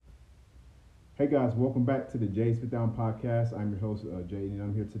Hey guys, welcome back to the Jay Sit Down podcast. I'm your host, Jay, and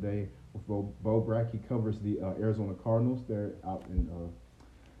I'm here today with Bo Brack. He covers the Arizona Cardinals. They're out in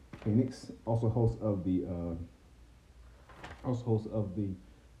Phoenix. Also host of the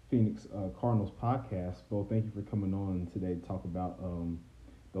Phoenix Cardinals podcast. Bo, thank you for coming on today to talk about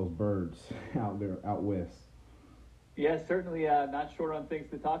those birds out there out west. Yeah, certainly not short on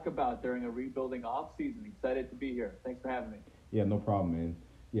things to talk about during a rebuilding off season. Excited to be here. Thanks for having me. Yeah, no problem, man.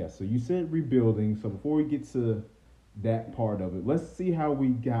 Yeah, so you said rebuilding. So before we get to that part of it, let's see how we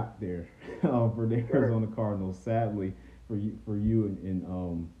got there for the Sure. Arizona Cardinals. Sadly for you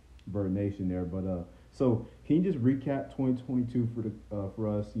and Bird Nation there, but so can you just recap 2022 for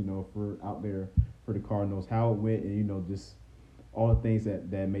us? For out there for the Cardinals, how it went, and just all the things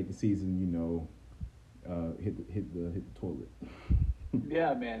that made the season. Hit the toilet.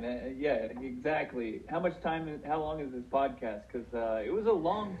 Yeah, man. Yeah, exactly. How long is this podcast? Because it was a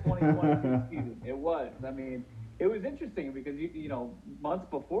long 2022 season. It was. I mean, it was interesting because months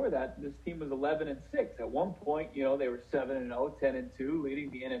before that, this team was 11-6. At one point, they were 7-0, 10-2, leading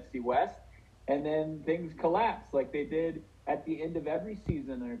the NFC West, and then things collapsed like they did at the end of every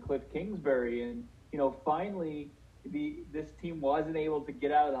season under Cliff Kingsbury, and finally this team wasn't able to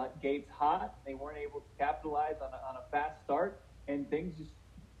get out of the gates hot. They weren't able to capitalize on a fast start, and things just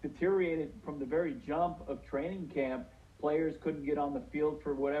deteriorated from the very jump of training camp. Players couldn't get on the field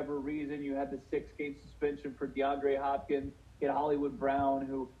for whatever reason. You had the 6-game suspension for DeAndre Hopkins. You had Hollywood Brown,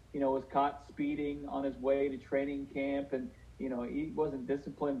 who was caught speeding on his way to training camp, and he wasn't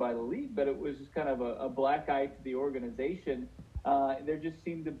disciplined by the league, but it was just kind of a black eye to the organization. There just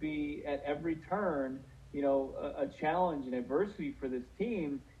seemed to be at every turn a challenge and adversity for this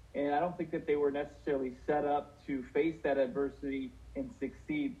team. And I don't think that they were necessarily set up to face that adversity and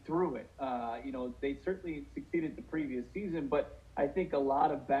succeed through it. They certainly succeeded the previous season, but I think a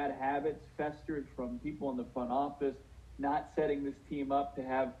lot of bad habits festered from people in the front office, not setting this team up to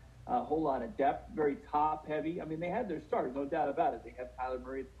have a whole lot of depth, very top heavy. I mean, they had their stars, no doubt about it. They had Kyler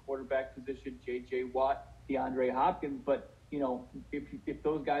Murray at the quarterback position, J.J. Watt, DeAndre Hopkins, but if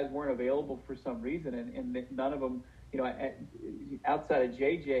those guys weren't available for some reason, and none of them, outside of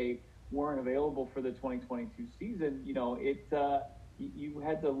JJ, weren't available for the 2022 season, you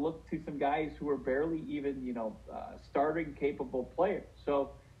had to look to some guys who were barely even, starting capable players.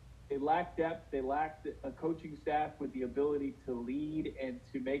 So they lacked depth. They lacked a coaching staff with the ability to lead and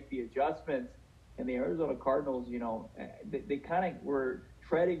to make the adjustments. And the Arizona Cardinals, they kind of were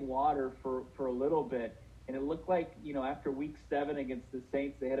treading water for a little bit. And it looked like, after week 7 against the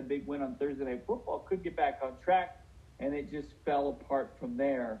Saints, they had a big win on Thursday Night Football, could get back on track, and it just fell apart from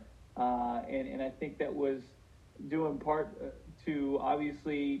there. And I think that was due in part to,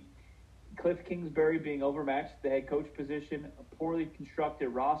 obviously, Cliff Kingsbury being overmatched at the head coach position, a poorly constructed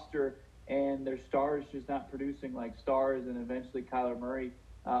roster, and their stars just not producing like stars, and eventually Kyler Murray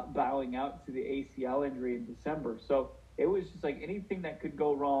bowing out to the ACL injury in December. So it was just like anything that could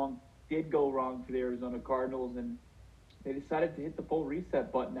go wrong did go wrong for the Arizona Cardinals, and they decided to hit the full reset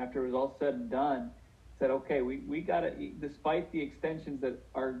button after it was all said and done. Said, okay, we got to, despite the extensions that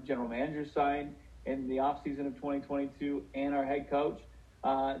our general manager signed in the offseason of 2022 and our head coach,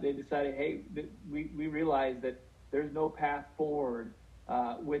 they decided, hey, we realize that there's no path forward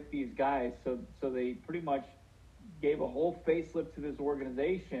with these guys. So they pretty much gave a whole facelift to this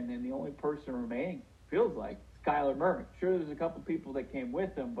organization, and the only person remaining, feels like, is Kyler Murray. Sure, there's a couple people that came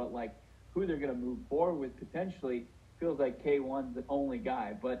with him, but like who they're going to move forward with potentially feels like K1's the only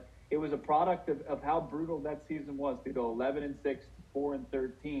guy. But it was a product of how brutal that season was to go 11-6 to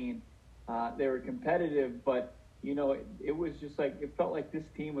 4-13. They were competitive, but it was just like it felt like this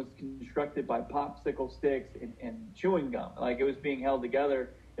team was constructed by popsicle sticks and chewing gum. Like it was being held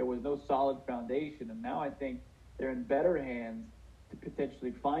together. There was no solid foundation, and now I think they're in better hands to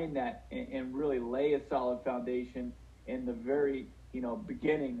potentially find that and really lay a solid foundation in the very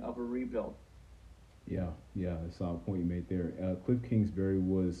beginning of a rebuild. Yeah, that's a solid point you made there. Cliff Kingsbury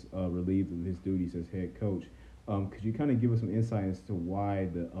was relieved of his duties as head coach. Could you kind of give us some insight as to why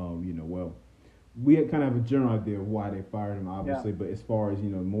we had kind of have a general idea of why they fired him, obviously, Yeah. but as far as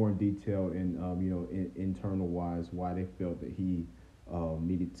more in detail and internal wise, why they felt that he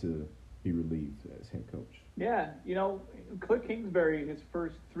needed to be relieved as head coach. Yeah, Cliff Kingsbury, his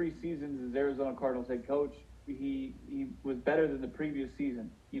first 3 seasons as Arizona Cardinals head coach, he was better than the previous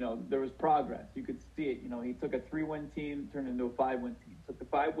season. There was progress. You could see it. He took a 3-win team, turned into a 5-win team. Took the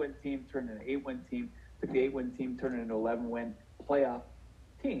 5-win team, turned into an 8-win team. Took the 8-win team, turned it into an 11-win playoff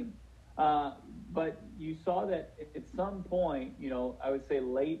team. But you saw that at some point, I would say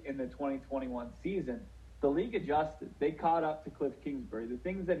late in the 2021 season, the league adjusted. They caught up to Cliff Kingsbury. The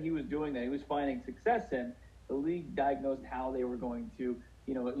things that he was doing that he was finding success in, the league diagnosed how they were going to,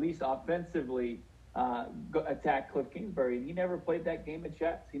 at least offensively, attack Cliff Kingsbury, and he never played that game of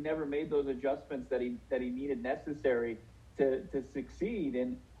chess. He never made those adjustments that he needed necessary to succeed.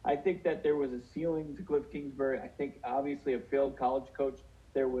 And I think that there was a ceiling to Cliff Kingsbury. I think obviously a failed college coach.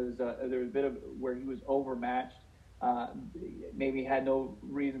 There was a bit of where he was overmatched. Maybe had no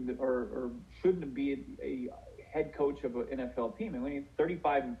reason to, or shouldn't be a head coach of an NFL team. And when he's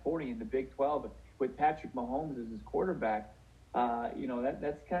 35-40 in the Big 12 with Patrick Mahomes as his quarterback,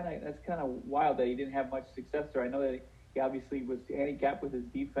 that's kind of wild that he didn't have much success there. I know that he obviously was handicapped with his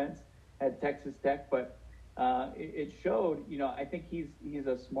defense at Texas Tech, but it showed. I think he's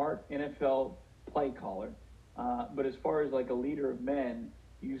a smart NFL play caller. But as far as like a leader of men,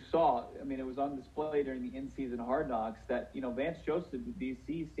 you saw, it was on display during the in-season Hard Knocks that, Vance Joseph at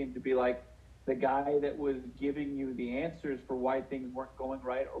DC seemed to be like the guy that was giving you the answers for why things weren't going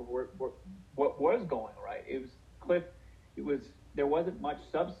right or what was going right. It was Cliff. There wasn't much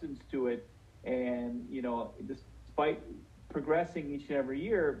substance to it. And, despite progressing each and every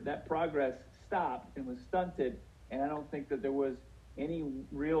year, that progress stopped and was stunted. And I don't think that there was any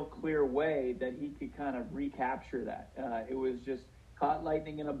real clear way that he could kind of recapture that. It was just caught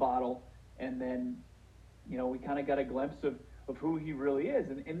lightning in a bottle, and then, we kind of got a glimpse of who he really is.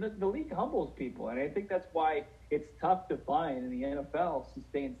 And the league humbles people, and I think that's why it's tough to find in the NFL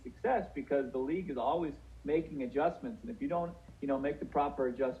sustained success, because the league is always making adjustments. And if you don't, make the proper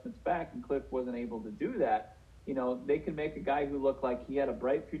adjustments back, and Cliff wasn't able to do that, they could make a guy who looked like he had a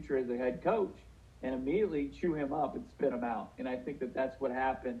bright future as a head coach and immediately chew him up and spit him out. And I think that that's what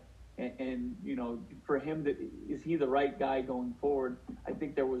happened. And for him, is he the right guy going forward? I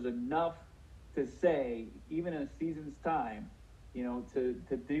think there was enough to say, even in a season's time, to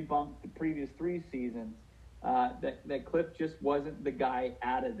debunk the previous 3 seasons, that Cliff just wasn't the guy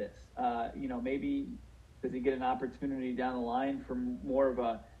out of this. Maybe does he get an opportunity down the line from more of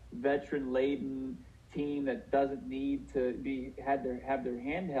a veteran-laden team that doesn't need to have their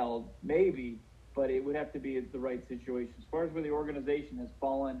hand held? Maybe. But it would have to be the right situation. As far as where the organization has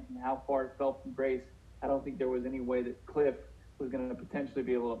fallen and how far it fell from grace, I don't think there was any way that Cliff was going to potentially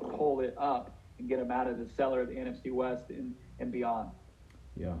be able to pull it up and get him out of the cellar of the NFC West and beyond.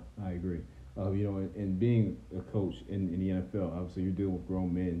 Yeah, I agree. And being a coach in the NFL, obviously you're dealing with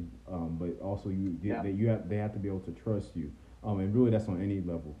grown men, but also they have to be able to trust you. And really that's on any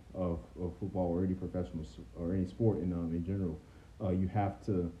level of football or any professional or any sport in general.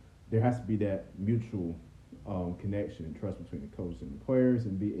 There has to be that mutual connection and trust between the coach and the players,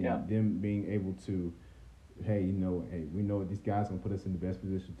 and them being able to, we know these guys are going to put us in the best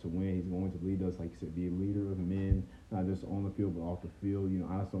position to win. He's going to lead us, like you said, be a leader of men, not just on the field but off the field.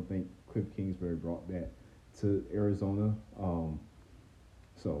 I just don't think Cliff Kingsbury brought that to Arizona.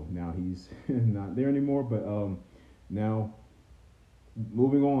 So now he's not there anymore. But now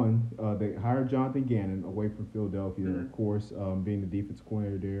moving on, they hired Jonathan Gannon away from Philadelphia, of course, being the defense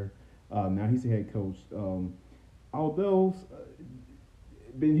coordinator there. Now he's the head coach. Although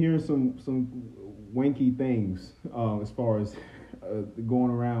been hearing some wanky things as far as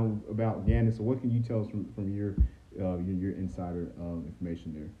going around about Gannon. So what can you tell us from your insider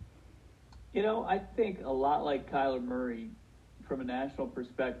information there? I think a lot like Kyler Murray, from a national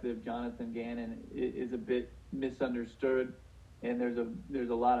perspective, Jonathan Gannon is a bit misunderstood, and there's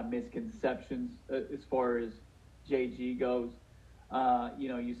a lot of misconceptions as far as JG goes.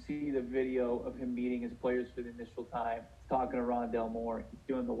 You see the video of him meeting his players for the initial time, talking to Rondell Moore. He's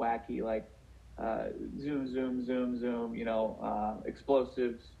doing the wacky, zoom,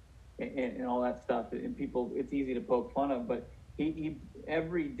 explosives and all that stuff. And people, it's easy to poke fun of, but he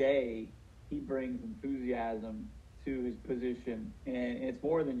every day he brings enthusiasm to his position. And it's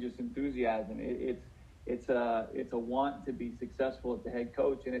more than just enthusiasm. It's a want to be successful as the head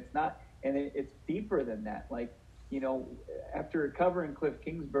coach. And it's deeper than that. After covering Cliff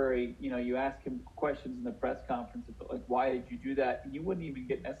Kingsbury, you ask him questions in the press conference, like, why did you do that? And you wouldn't even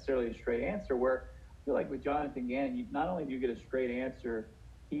get necessarily a straight answer, where I feel like with Jonathan Gannon, not only do you get a straight answer,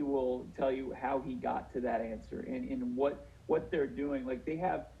 he will tell you how he got to that answer and what they're doing. Like they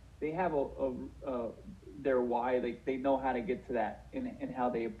have their why, they know how to get to that and how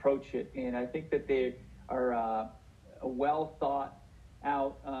they approach it. And I think that they are a well thought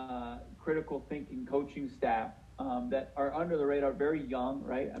out, critical thinking coaching staff that are under the radar, very young,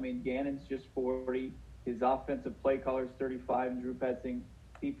 right? Gannon's just 40. His offensive play caller is 35, and Drew Petzing,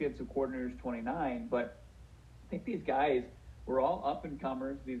 defensive coordinator, is 29. But I think these guys were all up and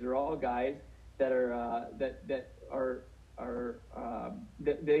comers. These are all guys that are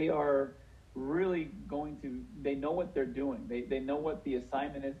really they know what they're doing. They know what the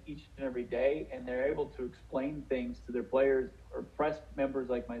assignment is each and every day, and they're able to explain things to their players or press members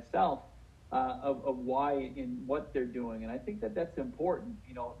like myself of why and what they're doing. And I think that that's important.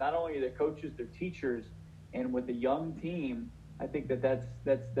 Not only their coaches, their teachers, and with a young team, I think that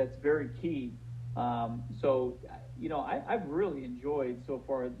that's very key. I've really enjoyed so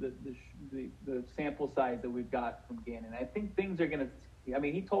far the sample size that we've got from Gannon. I think things are going to. I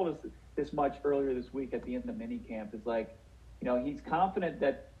mean, he told us this much earlier this week at the end of minicamp. It's like, he's confident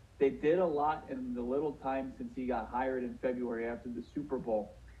that they did a lot in the little time since he got hired in February after the Super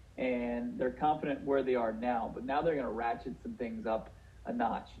Bowl, and they're confident where they are now. But now they're going to ratchet some things up a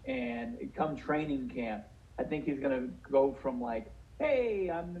notch. And come training camp, I think he's going to go from like,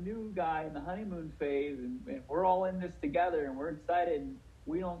 hey, I'm the new guy in the honeymoon phase, and we're all in this together, and we're excited. And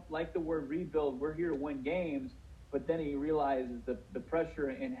we don't like the word rebuild. We're here to win games. But then he realizes the pressure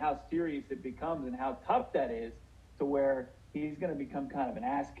and how serious it becomes and how tough that is, to where he's going to become kind of an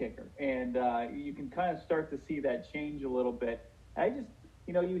ass kicker. And you can kind of start to see that change a little bit. You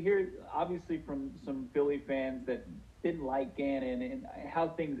hear obviously from some Philly fans that didn't like Gannon and how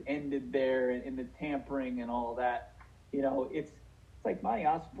things ended there and the tampering and all of that. It's like Monty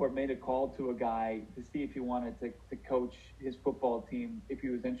Ossenfort made a call to a guy to see if he wanted to coach his football team, if he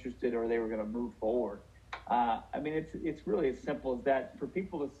was interested or they were going to move forward. It's really as simple as that. For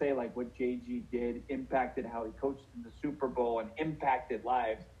people to say like what JG did impacted how he coached in the Super Bowl and impacted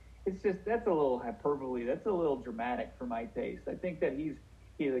lives, that's a little hyperbole. That's a little dramatic for my taste. I think that he's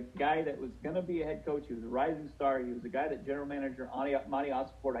a guy that was going to be a head coach. He was a rising star. He was a guy that general manager Monty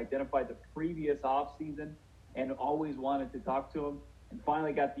Ossenfort identified the previous offseason and always wanted to talk to him, and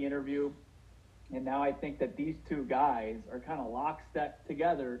finally got the interview. And now I think that these two guys are kind of lockstep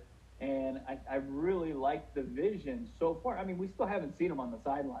together. And I really like the vision so far. I mean, we still haven't seen him on the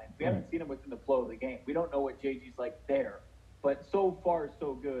sidelines. We haven't seen him within the flow of the game. We don't know what JG's like there. But so far,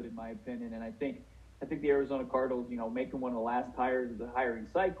 so good, in my opinion. And I think the Arizona Cardinals, making one of the last hires of the hiring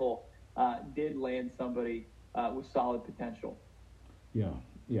cycle, did land somebody with solid potential. Yeah.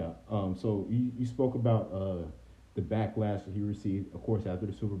 So you spoke about the backlash that he received, of course, after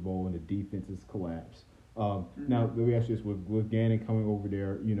the Super Bowl and the defense's collapse. Now, let me ask you this: with Gannon coming over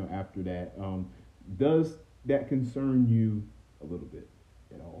there, after that, does that concern you a little bit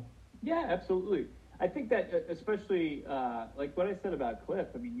at all? Yeah, absolutely. I think that especially like what I said about Cliff.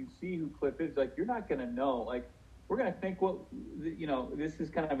 I mean, you see who Cliff is. Like, you're not going to know. Like, we're going to think, this is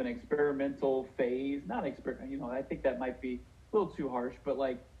kind of an experimental phase. Not experiment. I think that might be a little too harsh, but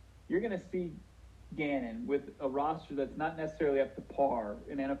like, you're going to see Gannon with a roster that's not necessarily up to par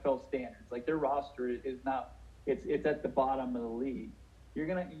in NFL standards. Like, their roster is not. It's at the bottom of the league. You're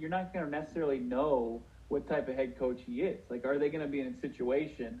not going to necessarily know what type of head coach he is. Like, are they going to be in a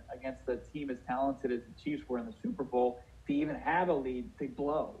situation against a team as talented as the Chiefs were in the Super Bowl to even have a lead to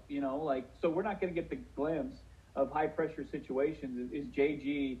blow? So we're not going to get the glimpse of high pressure situations. Is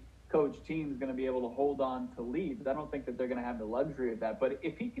JG coach teams going to be able to hold on to leads? I don't think that they're going to have the luxury of that. But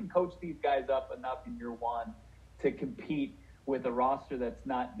if he can coach these guys up enough in year one to compete with a roster that's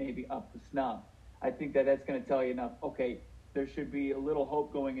not maybe up to snuff, I think that that's going to tell you enough. Okay, there should be a little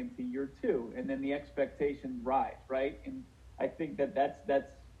hope going into year two, and then the expectations rise, right? And I think that that's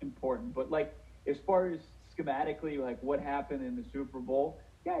important. But like, as far as schematically, like what happened in the Super Bowl,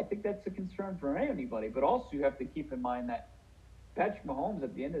 yeah, I think that's a concern for anybody. But also, you have to keep in mind that Patrick Mahomes,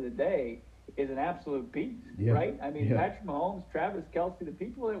 at the end of the day, is an absolute beast, right? I mean, Patrick Mahomes, Travis Kelce, the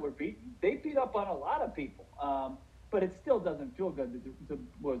people that were beaten, they beat up on a lot of people. But it still doesn't feel good.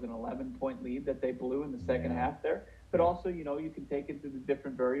 Was an 11-point lead that they blew in the second half there. But also, you can take it to the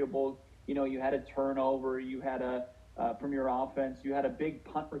different variables. You had a turnover. You had from your offense, you had a big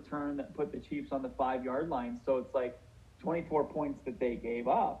punt return that put the Chiefs on the 5-yard line. So it's like 24 points that they gave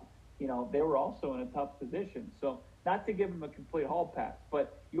up. They were also in a tough position. So not to give them a complete hall pass,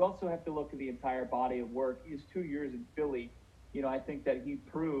 but you also have to look at the entire body of work. His 2 years in Philly, I think that he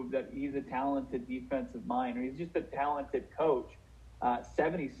proved that he's a talented defensive mind, or he's just a talented coach.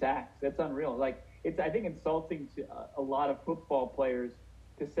 70 sacks, that's unreal. Like, it's, I think, insulting to a lot of football players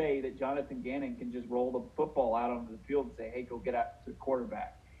to say that Jonathan Gannon can just roll the football out onto the field and say, hey, go get out to the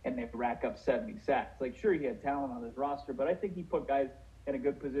quarterback, and they rack up 70 sacks. Like, sure, he had talent on his roster, but I think he put guys in a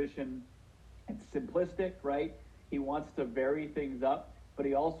good position. It's simplistic, right? He wants to vary things up, but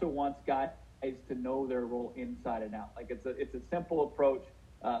he also wants guys to know their role inside and out. Like, it's a simple approach,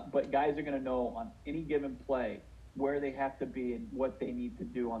 but guys are going to know on any given play where they have to be and what they need to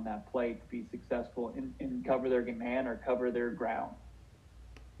do on that play to be successful and cover their man or cover their ground.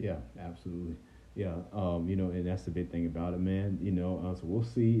 Yeah, absolutely. Yeah, and that's the big thing about it, man. So we'll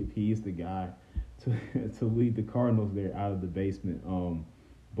see if he's the guy to to lead the Cardinals there out of the basement.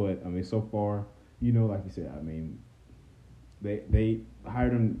 But I mean, so far, like you said, I mean, they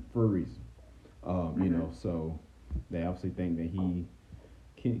hired him for a reason. So they obviously think that he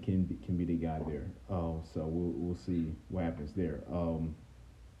can be the guy there. So we'll see what happens there.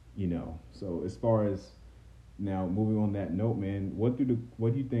 So as far as now, moving on that note, man, what do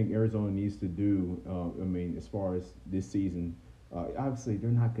you think Arizona needs to do? I mean, as far as this season, obviously they're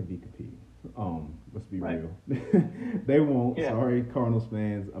not going to be competing. Let's be Right. real, they won't. Yeah. Sorry, Cardinals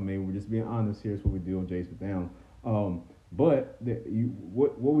fans. I mean, we're just being honest. Here's what we do on Jason Down. But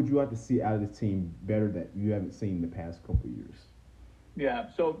what would you like to see out of this team better that you haven't seen in the past couple of years? Yeah,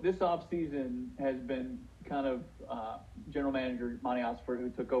 so this offseason has been kind of General Manager Monty Osford, who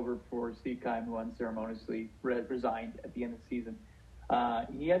took over for Steve Keim, who unceremoniously resigned at the end of the season.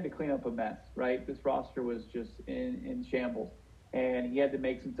 He had to clean up a mess, right? This roster was just in shambles. And he had to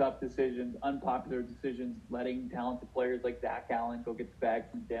make some tough decisions, unpopular decisions, letting talented players like Zach Allen go get the bag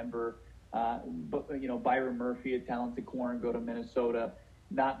from Denver. Byron Murphy, a talented corner, go to Minnesota,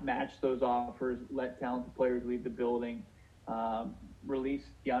 not match those offers, let talented players leave the building. Release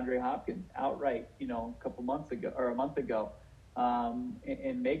DeAndre Hopkins outright, a couple months ago or a month ago,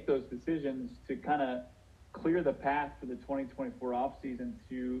 and make those decisions to kind of clear the path for the 2024 offseason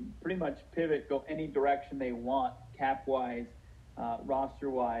to pretty much pivot, go any direction they want, cap-wise,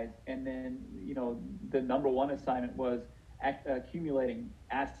 roster-wise. And then, the number one assignment was accumulating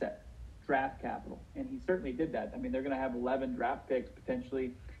assets, draft capital. And he certainly did that. I mean, they're going to have 11 draft picks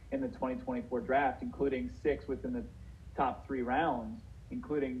potentially in the 2024 draft, including 6 within the top 3 rounds,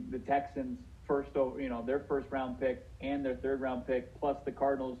 including the Texans' their first round pick and their third round pick, plus the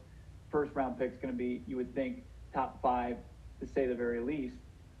Cardinals' first round pick is going to be, you would think, top 5 to say the very least.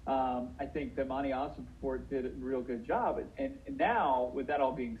 I think that Monty Ossenfort did a real good job. And now, with that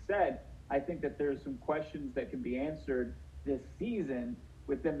all being said, I think that there's some questions that can be answered this season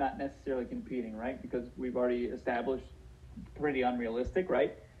with them not necessarily competing, right? Because we've already established pretty unrealistic,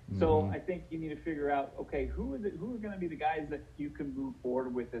 right? So I think you need to figure out, okay, who are going to be the guys that you can move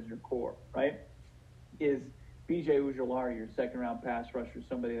forward with as your core, right? Is B.J. Ujulari your second-round pass rusher,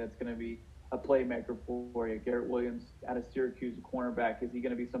 somebody that's going to be a playmaker for you? Garrett Williams out of Syracuse, a cornerback, is he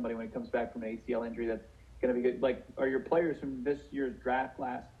going to be somebody when he comes back from an ACL injury that's going to be good? Like, are your players from this year's draft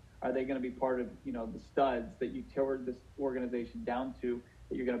class, are they going to be part of, the studs that you tore this organization down to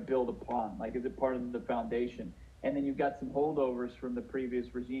that you're going to build upon? Like, is it part of the foundation? And then you've got some holdovers from the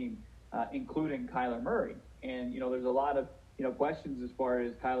previous regime, including Kyler Murray. And, there's a lot of, questions as far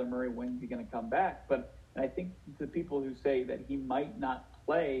as Kyler Murray, when's he going to come back? But I think the people who say that he might not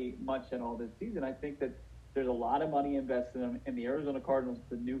play much at all this season, I think that there's a lot of money invested in him. And the Arizona Cardinals,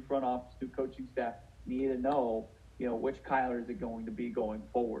 the new front office, new coaching staff, need to know, which Kyler is it going to be going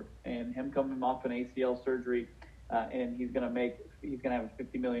forward. And him coming off an ACL surgery, and he's going to have a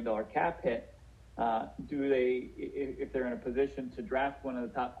 $50 million cap hit. Do they, if they're in a position to draft one of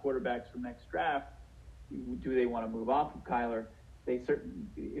the top quarterbacks from next draft, do they want to move off of Kyler? They'll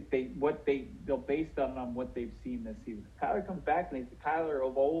base that on what they've seen this season. If Kyler comes back and he's the Kyler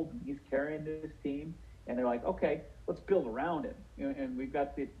of old and he's carrying this team, and they're like, okay, let's build around him, and we've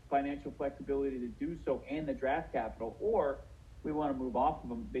got the financial flexibility to do so and the draft capital, or we want to move off of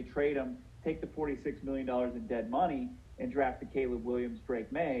him. They trade him, take the $46 million in dead money, and draft the Caleb Williams,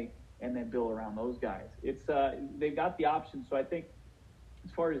 Drake May, and then build around those guys. It's they've got the options. So I think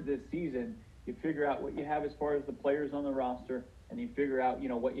as far as this season, you figure out what you have as far as the players on the roster, and you figure out,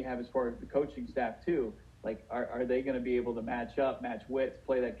 what you have as far as the coaching staff too. Like, are they going to be able to match wits,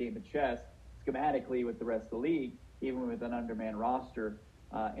 play that game of chess schematically with the rest of the league, even with an undermanned roster,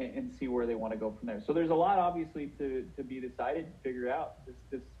 and see where they want to go from there. So there's a lot, obviously, to be decided and figure out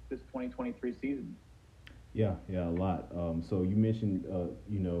this 2023 season. Yeah, a lot. So you mentioned,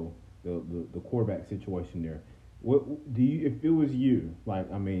 the quarterback situation there. What do you, if it was you, like,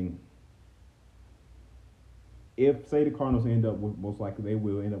 I mean, if, say, the Cardinals end up with, most likely they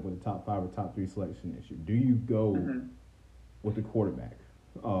will end up with a top 5 or top 3 selection this year, do you go with the quarterback,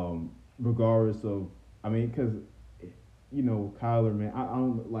 regardless of, I mean, because Kyler, man, I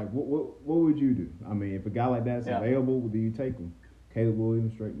don't, like, what would you do? I mean, if a guy like that's available, do you take him? Caleb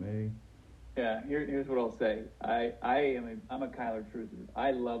Williams, Drake May? Yeah, here's what I'll say. I'm a Kyler truther.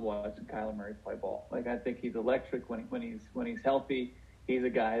 I love watching Kyler Murray play ball. Like, I think he's electric when he's healthy. He's a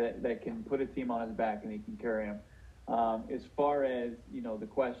guy that can put a team on his back and he can carry them. As far as the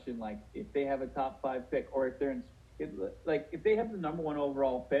question, like, if they have a top 5 pick, or if they're if they have the number 1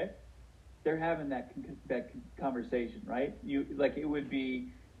 overall pick, they're having that conversation, right? It would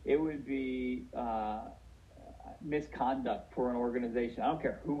be it would be misconduct for an organization. I don't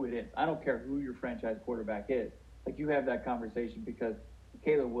care who it is. I don't care who your franchise quarterback is. Like, you have that conversation because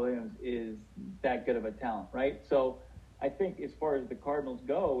Caleb Williams is that good of a talent, right? So I think as far as the Cardinals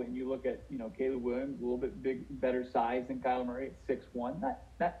go, and you look at, Caleb Williams, a little bit better size than Kyler Murray at 6'1",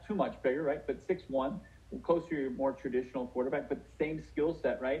 not too much bigger, right? But 6'1", closer to your more traditional quarterback, but the same skill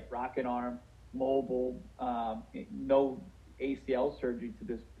set, right? Rocket arm, mobile, no ACL surgery to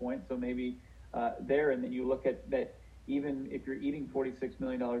this point, so maybe there. And then you look at that, even if you're eating $46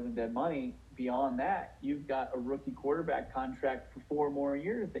 million in dead money, beyond that, you've got a rookie quarterback contract for 4 more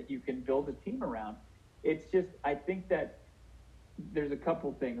years that you can build a team around. It's just, I think that there's a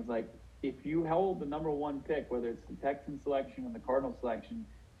couple things. Like, if you hold the number 1 pick, whether it's the Texan selection and the Cardinal selection,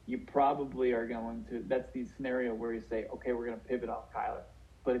 you probably are going to, that's the scenario where you say, okay, we're going to pivot off Kyler.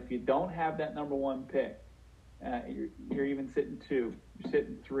 But if you don't have that number 1 pick, you're even sitting 2, you're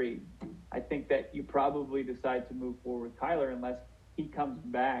sitting 3. I think that you probably decide to move forward with Kyler unless he comes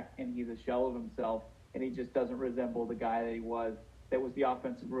back and he's a shell of himself and he just doesn't resemble the guy that he was. That was the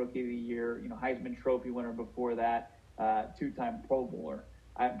offensive rookie of the year, Heisman Trophy winner before that, 2-time Pro Bowler.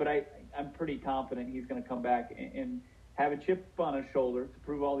 But I'm pretty confident he's going to come back and have a chip on his shoulder to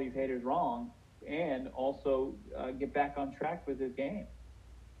prove all these haters wrong, and also get back on track with his game.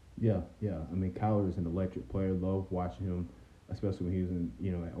 Yeah. I mean, Kyler is an electric player. Love watching him, especially when he was in,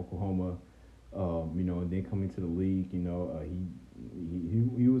 at Oklahoma. And then coming to the league,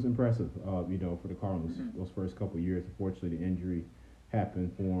 he was impressive. For the Cardinals those first couple of years. Unfortunately, the injury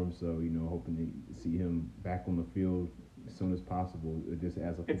happened for him, so hoping to see him back on the field as soon as possible. Just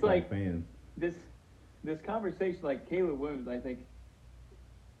as a football fan, this conversation, like Caleb Williams, I think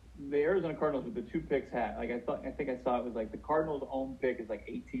the Arizona Cardinals with the 2 picks had, I think I saw it was like the Cardinals' own pick is like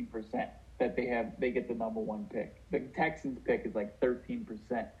 18% that they get the number 1 pick. The Texans' pick is like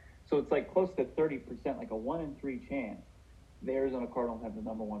 13%. So it's like close to 30%, like a 1 in 3 chance the Arizona Cardinals have the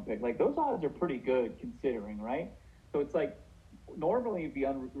number 1 pick. Like, those odds are pretty good considering, right? So it's like, normally it'd be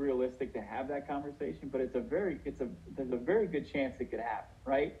unrealistic to have that conversation, but there's a very good chance it could happen,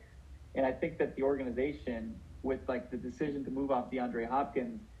 right? And I think that the organization, with like the decision to move off DeAndre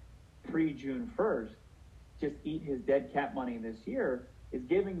Hopkins pre-June 1st, just eat his dead cap money this year, is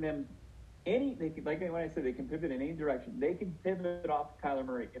giving them like when I said, they can pivot in any direction. They can pivot off Kyler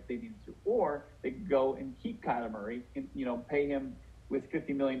Murray if they need to, or they can go and keep Kyler Murray and, pay him with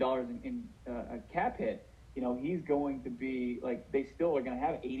 $50 million in a cap hit. He's going to be like, they still are going to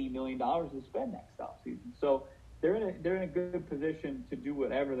have $80 million to spend next offseason. So they're in a good position to do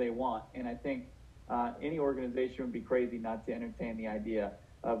whatever they want. And I think any organization would be crazy not to entertain the idea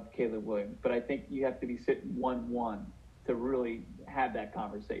of Caleb Williams. But I think you have to be sitting 1-1 to really have that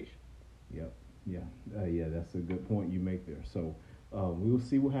conversation. Yep. Yeah, that's a good point you make there. So we will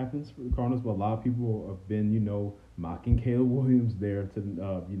see what happens for the Cardinals. But a lot of people have been, mocking Caleb Williams there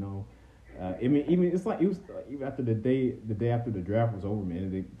to, I mean, even it's like it was even after the day after the draft was over,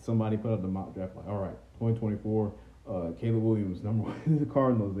 man. Somebody put up the mock draft like, all right, 2024, Caleb Williams number 1 in the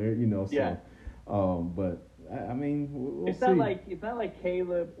Cardinals there, So, yeah. But I mean, we'll it's see. It's not like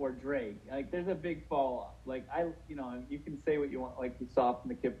Caleb or Drake. Like, there's a big fall off. Like, you can say what you want. Like, you saw from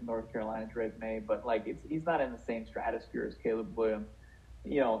the kid from North Carolina, Drake May, but like he's not in the same stratosphere as Caleb Williams.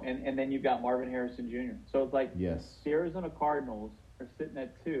 And then you've got Marvin Harrison Jr. So it's like, yes, the Arizona Cardinals are sitting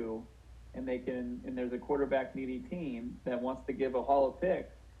at 2. And there's a quarterback needy team that wants to give a haul of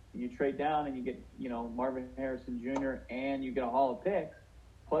picks, and you trade down and you get, Marvin Harrison Jr. and you get a haul of picks.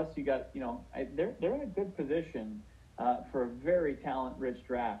 Plus you got, they're in a good position for a very talent-rich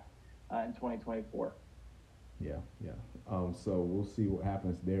draft in 2024. Yeah. So we'll see what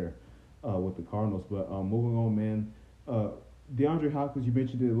happens there with the Cardinals. But moving on, man. DeAndre Hopkins, you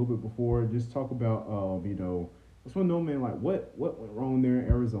mentioned it a little bit before. Just talk about, I just want to know, man, like what went wrong there in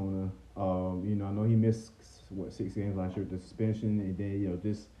Arizona. I know he missed 6 games last year with the suspension, and then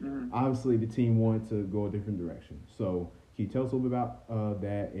just obviously the team wanted to go a different direction. So can you tell us a little bit about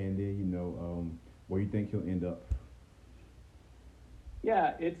that, and then where you think he'll end up?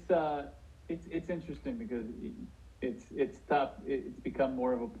 Yeah, it's interesting because it's tough. It's become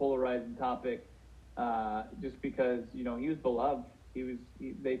more of a polarizing topic, just because he was beloved.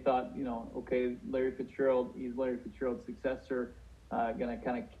 They thought, okay, Larry Fitzgerald, he's Larry Fitzgerald's successor. Going to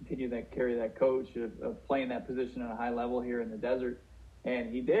kind of carry that coach of playing that position at a high level here in the desert.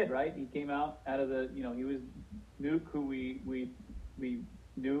 And he did, right? He came out of the, he was Nuke, who we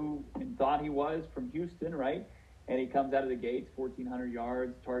knew and thought he was from Houston, right? And he comes out of the gates, 1,400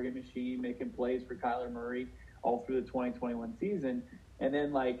 yards, target machine, making plays for Kyler Murray all through the 2021 season. And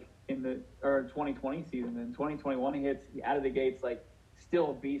then, like, in the 2020 season, in 2021, he hits out of the gates, like,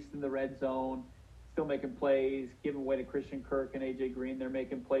 still a beast in the red zone, still making plays, giving way to Christian Kirk and AJ Green. They're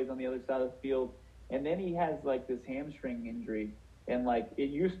making plays on the other side of the field. And then he has like this hamstring injury. And like it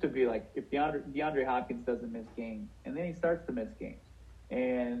used to be like if DeAndre Hopkins doesn't miss games, and then he starts to miss games.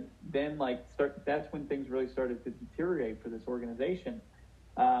 And then that's when things really started to deteriorate for this organization.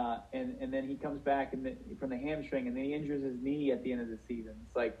 And then he comes back from the hamstring, and then he injures his knee at the end of the season.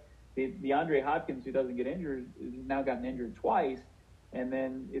 It's like DeAndre Hopkins, who doesn't get injured, has now gotten injured twice. And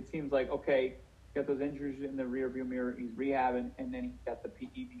then it seems like, okay, got those injuries in the rearview mirror. He's rehabbing, and then he got the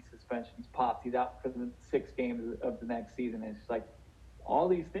PED suspension. He's popped. He's out for the 6 games of the next season. And it's like all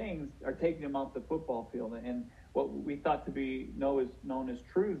these things are taking him off the football field. And what we thought to be known as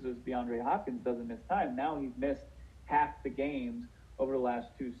truths is DeAndre Hopkins doesn't miss time. Now he's missed half the games over the last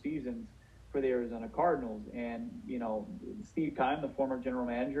 2 seasons for the Arizona Cardinals. And, Steve Keim, the former general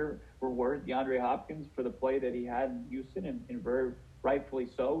manager, were worried DeAndre Hopkins for the play that he had in Houston, and very rightfully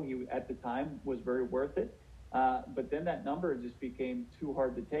so. He, at the time, was very worth it. But then that number just became too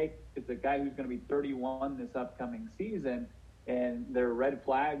hard to take. It's a guy who's going to be 31 this upcoming season, and there are red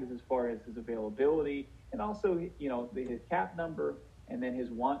flags as far as his availability and also, his cap number, and then his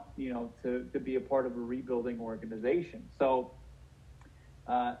want, to be a part of a rebuilding organization. So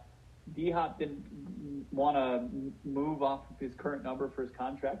D-Hop didn't want to move off of his current number for his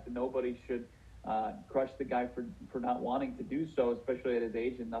contract, and nobody should crush the guy for not wanting to do so, especially at his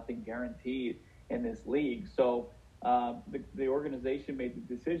age and nothing guaranteed in this league. So the organization made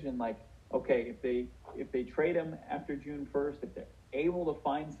the decision, like, okay, if they trade him after June 1st, if they're able to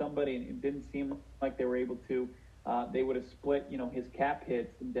find somebody, and it didn't seem like they were able to, they would have split, his cap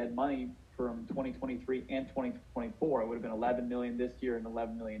hits and dead money from 2023 and 2024. It would have been $11 million this year and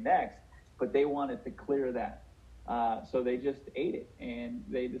 $11 million next, but they wanted to clear that. So they just ate it, and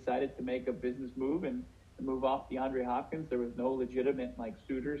they decided to make a business move and move off DeAndre Hopkins. There was no legitimate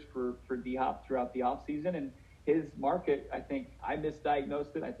suitors for D-Hop throughout the offseason, and his market, I think I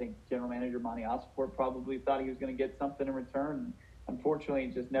misdiagnosed it. I think general manager Monty Osborne probably thought he was going to get something in return. Unfortunately,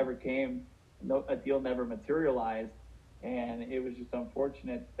 it just never came. A deal never materialized, and it was just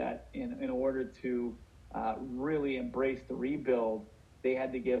unfortunate that in order to really embrace the rebuild, they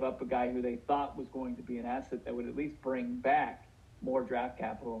had to give up a guy who they thought was going to be an asset that would at least bring back more draft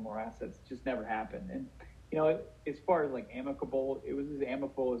capital and more assets. It just never happened. And as far as amicable, it was as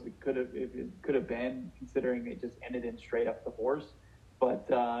amicable as it could have been, considering it just ended in straight up the horse.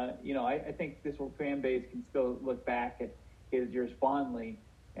 But I think this fan base can still look back at his years fondly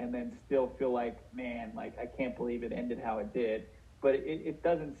and then still feel like, man, I can't believe it ended how it did. But it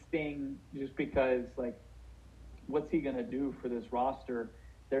doesn't sting just because, what's he going to do for this roster?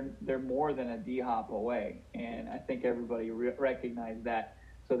 They're more than a D-Hop away, and I think everybody recognized that,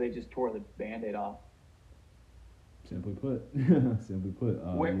 so they just tore the Band-Aid off. Simply put.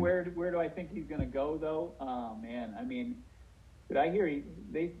 Where do I think he's going to go, though? Oh, man, I mean, did I hear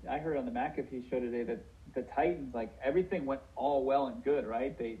I heard on the McAfee show today that the Titans, everything went all well and good,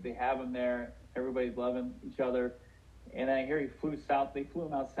 right? They have him there, everybody's loving each other, and I hear they flew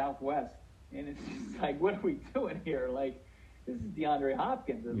him out Southwest, and it's just what are we doing here? This is DeAndre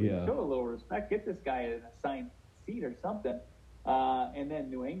Hopkins. Show a little respect. Get this guy an assigned seat or something. And then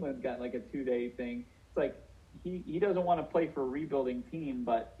New England's got a 2-day thing. It's he doesn't want to play for a rebuilding team,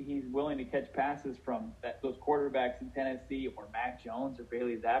 but he's willing to catch passes from those quarterbacks in Tennessee or Mac Jones or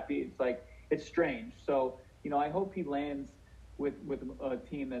Bailey Zappi. It's strange. So, I hope he lands with a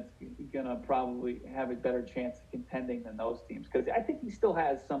team that's going to probably have a better chance of contending than those teams, because I think he still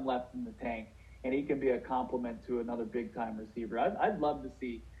has some left in the tank, and he can be a complement to another big-time receiver. I'd love to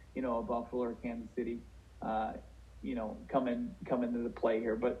see, a Buffalo or Kansas City, come into the play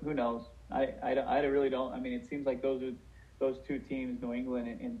here, but who knows? I really don't. I mean, it seems like those 2 teams, New England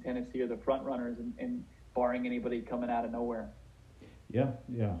and Tennessee, are the front runners, and barring anybody coming out of nowhere. Yeah.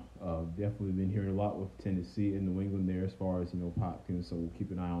 Definitely been hearing a lot with Tennessee and New England there as far as, Hopkins, so we'll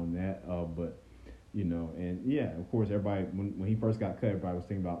keep an eye on that. But, and yeah, of course, everybody, when he first got cut, everybody was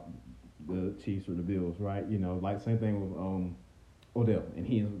thinking about the Chiefs or the Bills, right? Same thing with Odell, and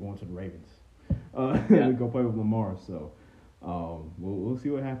he ends up going to the Ravens. To go play with Lamar, so we'll see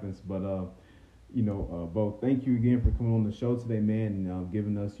what happens. But, Bo, thank you again for coming on the show today, man, and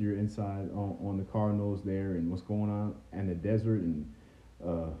giving us your insight on the Cardinals there and what's going on in the desert and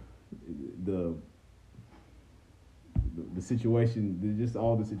the situation, just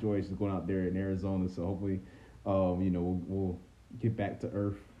all the situations going out there in Arizona. So hopefully, we'll get back to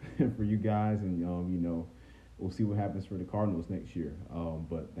earth for you guys, and we'll see what happens for the Cardinals next year.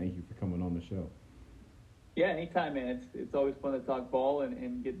 But thank you for coming on the show. Yeah, anytime, man. It's always fun to talk ball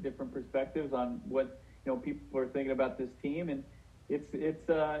and get different perspectives on what people are thinking about this team. And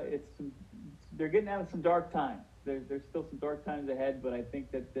they're getting out of some dark times. There's still some dark times ahead, but I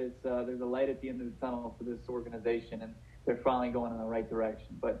think that there's a light at the end of the tunnel for this organization, and they're finally going in the right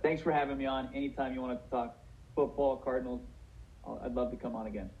direction. But thanks for having me on. Anytime you want to talk football, Cardinals, I'd love to come on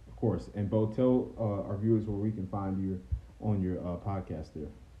again. Of course. And Bo, tell our viewers where we can find you on your podcast there.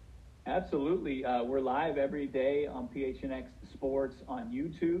 Absolutely. We're live every day on PHNX Sports on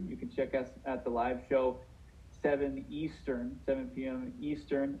YouTube. You can check us at the live show 7 p.m.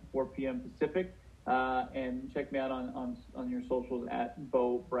 Eastern, 4 p.m. Pacific. And check me out on your socials at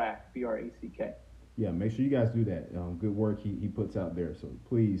Bo Brack, Brack. Yeah, make sure you guys do that. Good work he puts out there. So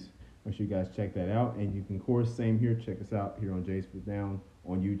please make sure you guys check that out. And you can, of course, same here. Check us out here on Jays Foot Down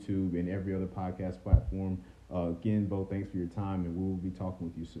on YouTube and every other podcast platform. Again, Bo, thanks for your time, and we will be talking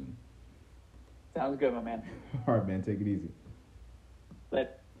with you soon. Sounds good, my man. All right, man. Take it easy.